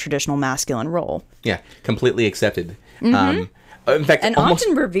considered a more traditional masculine role. Yeah, completely accepted. In fact, and almost,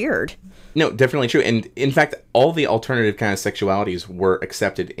 often revered. no, definitely true. And in fact, all the alternative kind of sexualities were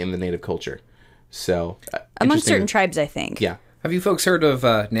accepted in the native culture. So Among interesting. certain tribes, I think. Yeah. Have you folks heard of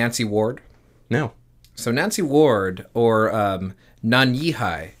Nancy Ward? No. So Nancy Ward, or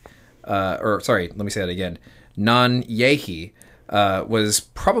Nan-Yihai, let me say that again. Nan-Yehi was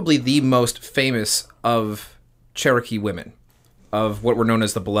probably the most famous of Cherokee women, of what were known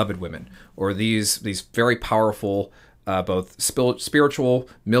as the beloved women, or these very powerful both spiritual,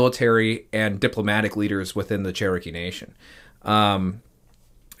 military, and diplomatic leaders within the Cherokee Nation.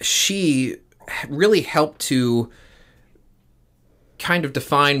 She really helped to kind of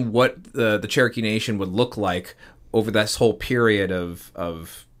define what the Cherokee Nation would look like over this whole period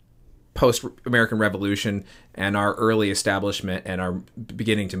of post-American Revolution and our early establishment and our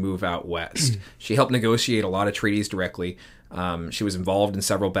beginning to move out west. She helped negotiate a lot of treaties directly. She was involved in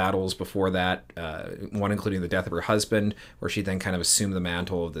several battles before that, one including the death of her husband, where she then kind of assumed the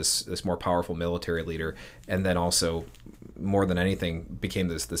mantle of this more powerful military leader, and then also, more than anything, became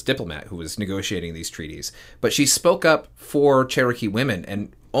this diplomat who was negotiating these treaties. But she spoke up for Cherokee women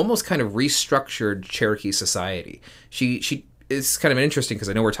and almost kind of restructured Cherokee society. She is kind of interesting because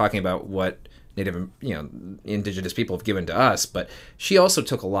I know we're talking about what Native, indigenous people have given to us, but she also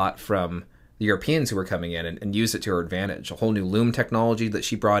took a lot from the Europeans who were coming in and used it to her advantage. A whole new loom technology that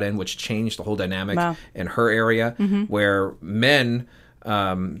she brought in, which changed the whole dynamic in her area, where men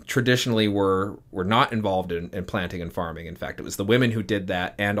traditionally were not involved in planting and farming. In fact, it was the women who did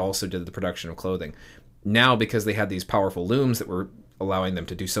that and also did the production of clothing. Now, because they had these powerful looms that were allowing them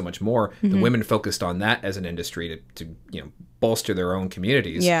to do so much more, the women focused on that as an industry to bolster their own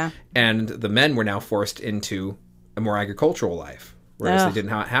communities. Yeah. And the men were now forced into a more agricultural life, whereas they did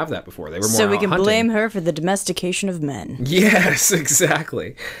not have that before. They were more So we out can hunting. blame her for the domestication of men. Yes,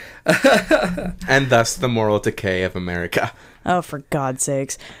 exactly. And thus the moral decay of America. Oh, for God's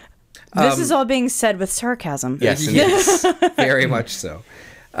sakes. This is all being said with sarcasm. Yes. Yes, very much so.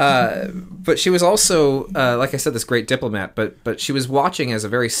 But she was also, like I said, this great diplomat, but she was watching as a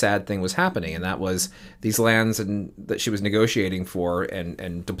very sad thing was happening, and that was these lands that she was negotiating for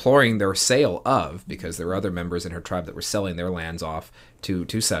and deploring their sale of, because there were other members in her tribe that were selling their lands off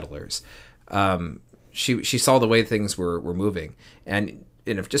to settlers. She saw the way things were moving, and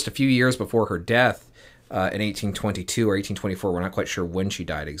just a few years before her death, in 1822 or 1824, we're not quite sure when she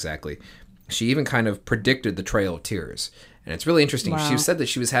died exactly, she even kind of predicted the Trail of Tears. And it's really interesting. Wow. She said that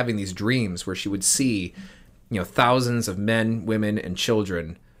she was having these dreams where she would see, thousands of men, women, and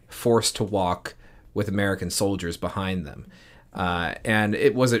children forced to walk with American soldiers behind them. And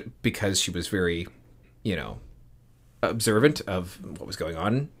it wasn't because she was very, observant of what was going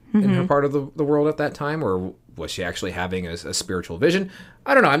on in her part of the world at that time, or was she actually having a spiritual vision?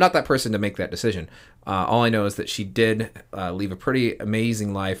 I don't know. I'm not that person to make that decision. All I know is that she did leave a pretty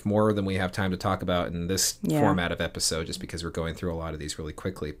amazing life, more than we have time to talk about in this format of episode, just because we're going through a lot of these really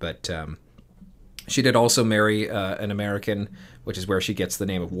quickly. But she did also marry an American, which is where she gets the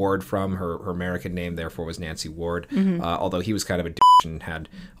name of Ward from. Her American name, therefore, was Nancy Ward, although he was kind of a douche and had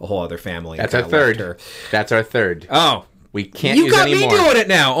a whole other family. That's our third. That's our third. Oh. We can't You use got any me more. doing it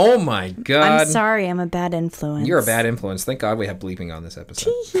now. Oh, my God. I'm sorry, I'm a bad influence. You're a bad influence. Thank God we have bleeping on this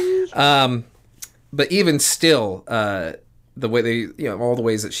episode. But even still, the way all the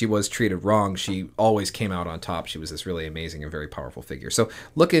ways that she was treated wrong, she always came out on top. She was this really amazing and very powerful figure. So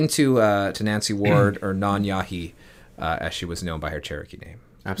look into to Nancy Ward, or Nan-Yahi, as she was known by her Cherokee name.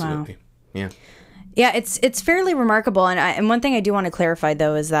 Absolutely. Wow. Yeah. Yeah, it's fairly remarkable. And one thing I do want to clarify,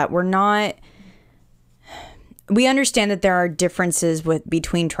 though, is that we understand that there are differences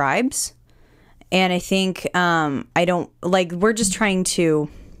between tribes. And I think we're just trying to...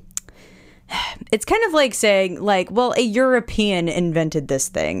 It's kind of like saying, a European invented this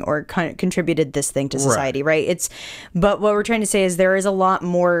thing or contributed this thing to society, right? But what we're trying to say is there is a lot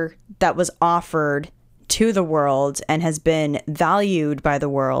more that was offered to the world and has been valued by the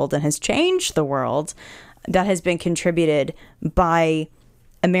world and has changed the world that has been contributed by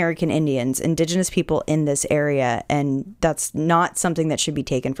American Indians, indigenous people in this area, and that's not something that should be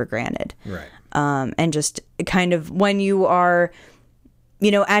taken for granted. Right. And just kind of when you are,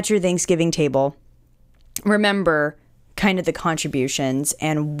 at your Thanksgiving table, remember kind of the contributions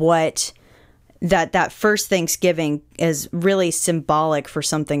and what that first Thanksgiving is really symbolic for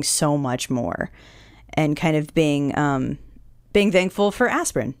something so much more, and kind of being thankful for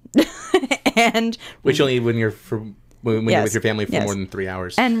aspirin, and Which you'll eat when you're with your family for Yes. more than 3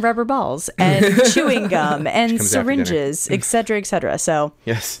 hours. and rubber balls and chewing gum and comes after dinner. syringes, etc., etc. So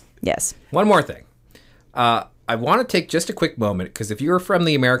Yes. yes. One more thing. I want to take just a quick moment, because if you're from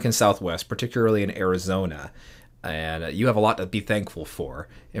the American Southwest, particularly in Arizona, and you have a lot to be thankful for.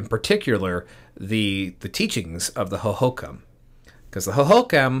 In particular, the teachings of the Hohokam, because the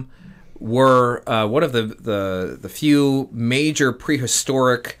Hohokam were one of the few major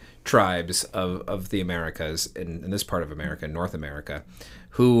prehistoric tribes of the Americas, in this part of America, North America,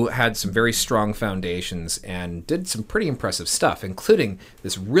 who had some very strong foundations and did some pretty impressive stuff, including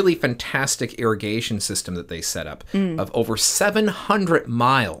this really fantastic irrigation system that they set up of over 700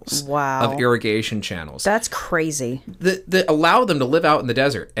 miles of irrigation channels. That's crazy. That allowed them to live out in the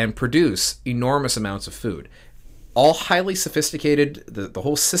desert and produce enormous amounts of food. All highly sophisticated. The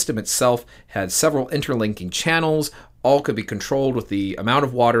whole system itself had several interlinking channels. All could be controlled with the amount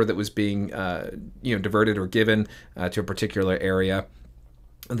of water that was being diverted or given to a particular area.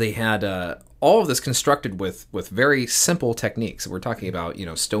 They had all of this constructed with very simple techniques. We're talking about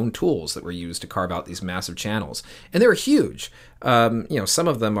stone tools that were used to carve out these massive channels, and they were huge. Some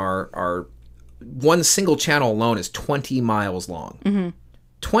of them are one single channel alone is 20 miles long. Mm-hmm.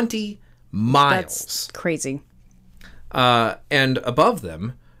 20 miles. That's crazy. And above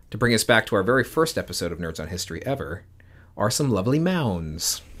them, to bring us back to our very first episode of Nerds on History ever, are some lovely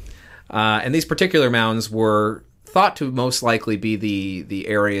mounds. And these particular mounds were thought to most likely be the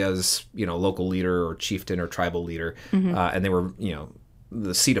area's local leader or chieftain or tribal leader, and they were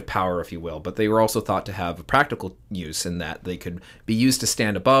the seat of power, if you will. But they were also thought to have a practical use in that they could be used to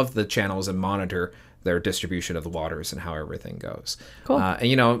stand above the channels and monitor their distribution of the waters and how everything goes. Cool.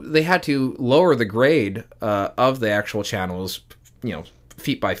 And they had to lower the grade of the actual channels,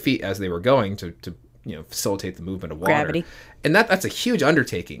 feet by feet as they were going to facilitate the movement of water. Gravity. And that's a huge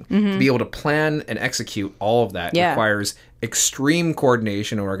undertaking. To be able to plan and execute all of that requires extreme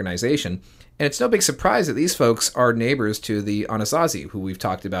coordination and organization. And it's no big surprise that these folks are neighbors to the Anasazi, who we've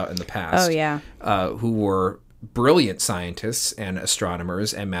talked about in the past. Oh, yeah. Who were brilliant scientists and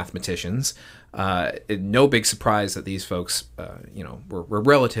astronomers and mathematicians. No big surprise that these folks, were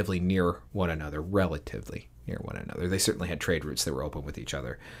relatively near one another. They certainly had trade routes that were open with each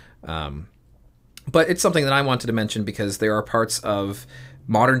other. But it's something that I wanted to mention because there are parts of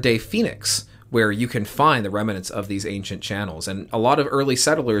modern-day Phoenix where you can find the remnants of these ancient channels. And a lot of early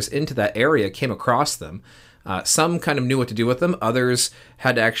settlers into that area came across them. Some kind of knew what to do with them. Others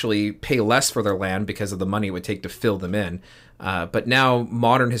had to actually pay less for their land because of the money it would take to fill them in. But now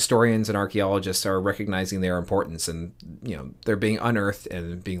modern historians and archaeologists are recognizing their importance, and they're being unearthed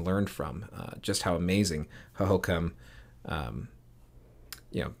and being learned from. Just how amazing Hohokam,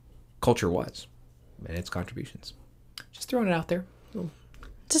 culture was and its contributions. Just throwing it out there.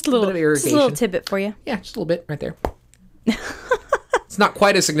 Just a little tidbit for you. Yeah, just a little bit right there. It's not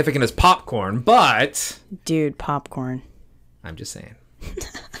quite as significant as popcorn, but... Dude, popcorn. I'm just saying.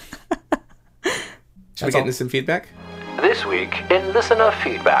 Should we get into some feedback? This week in Listener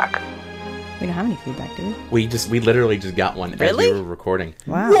Feedback. We don't have any feedback, do we? We literally just got one as we were recording.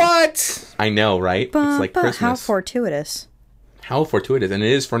 Wow. What? I know, right? It's like Christmas. How fortuitous. How fortuitous. And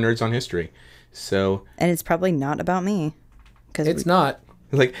it is for Nerds on History. So... And it's probably not about me. It's not.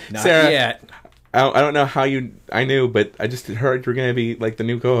 Like, Not Sarah, yet. I don't know how I knew, but I just heard you're going to be like the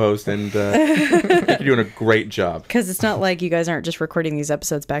new co-host, and I think you're doing a great job. Because it's not like you guys aren't just recording these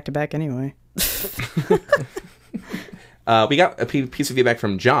episodes back to back anyway. We got a piece of feedback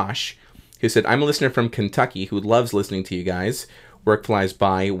from Josh, who said, I'm a listener from Kentucky who loves listening to you guys. Work flies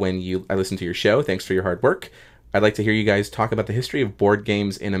by when I listen to your show. Thanks for your hard work. I'd like to hear you guys talk about the history of board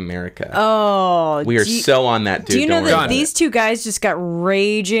games in America. Oh. We are so on that, dude. Do you know that worry. these two guys just got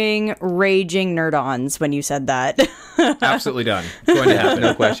raging nerd-ons when you said that? Absolutely done. Going to happen.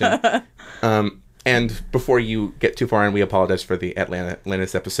 No question. And before you get too far in, we apologize for the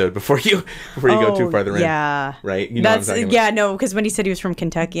Atlantis episode before you go too farther in. Yeah. Right? You know what I'm talking about. Yeah, no, because when he said he was from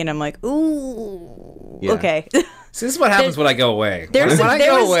Kentucky, and I'm like, ooh, Yeah. okay. So this is what happens when I go away. There was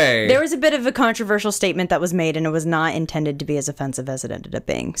There a bit of a controversial statement that was made, and it was not intended to be as offensive as it ended up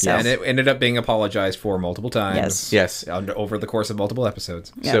being. So. Yeah, and it ended up being apologized for multiple times. Yes. Over the course of multiple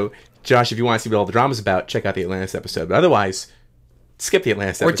episodes. Yeah. So, Josh, if you want to see what all the drama's about, check out the Atlantis episode. But otherwise, skip the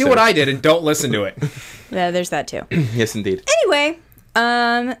Atlantis Or episode. do what I did and don't listen to it. Yeah, there's that too. Yes, indeed. Anyway,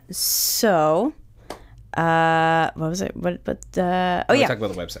 so, what was it? Talk about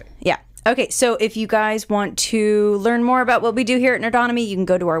the website. Yeah. Okay, so if you guys want to learn more about what we do here at Nerdonomy, you can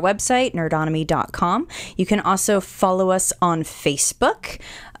go to our website, nerdonomy.com. You can also follow us on Facebook,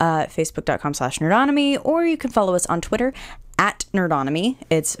 facebook.com/nerdonomy, or you can follow us on Twitter at Nerdonomy.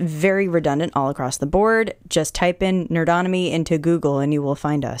 It's very redundant all across the board. Just type in Nerdonomy into Google and you will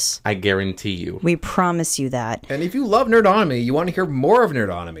find us. I guarantee you. We promise you that. And if you love Nerdonomy, you want to hear more of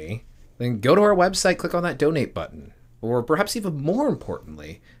Nerdonomy, then go to our website, click on that donate button. Or perhaps even more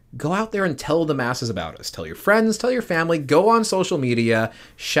importantly, go out there and tell the masses about us. Tell your friends, tell your family, go on social media,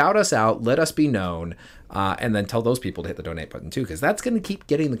 shout us out, let us be known, and then tell those people to hit the donate button too, because that's going to keep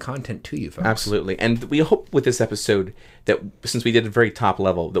getting the content to you, folks. Absolutely. And we hope with this episode that, since we did a very top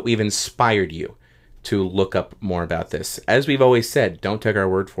level, that we've inspired you to look up more about this. As we've always said, don't take our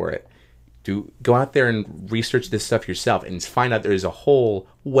word for it. Go out there and research this stuff yourself and find out there's a whole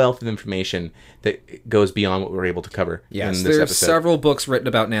wealth of information that goes beyond what we're able to cover in this there's episode. Several books written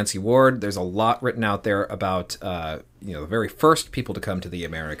about Nancy Ward. There's a lot written out there about the very first people to come to the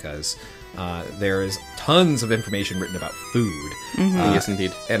Americas. There is tons of information written about food. Yes,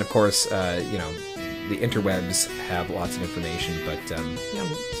 indeed. And of course, the interwebs have lots of information, but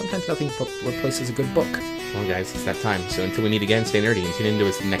sometimes nothing replaces a good book. Well, guys, it's that time. So until we meet again, stay nerdy and tune into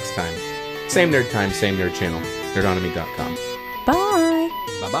us next time. Same nerd time, same nerd channel. Nerdonomy.com. Bye.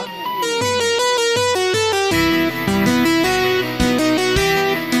 Bye-bye.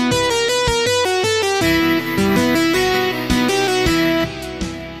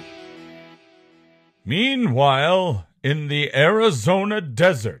 Meanwhile, in the Arizona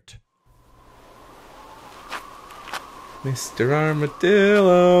desert. Mr.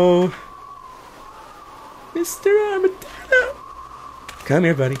 Armadillo. Mr. Armadillo. Come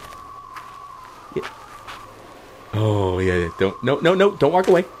here, buddy. Yeah. Oh, yeah. Don't walk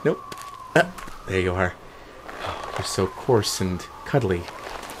away. Nope. There you are. Oh, you're so coarse and cuddly.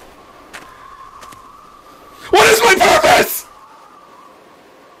 What is my purpose?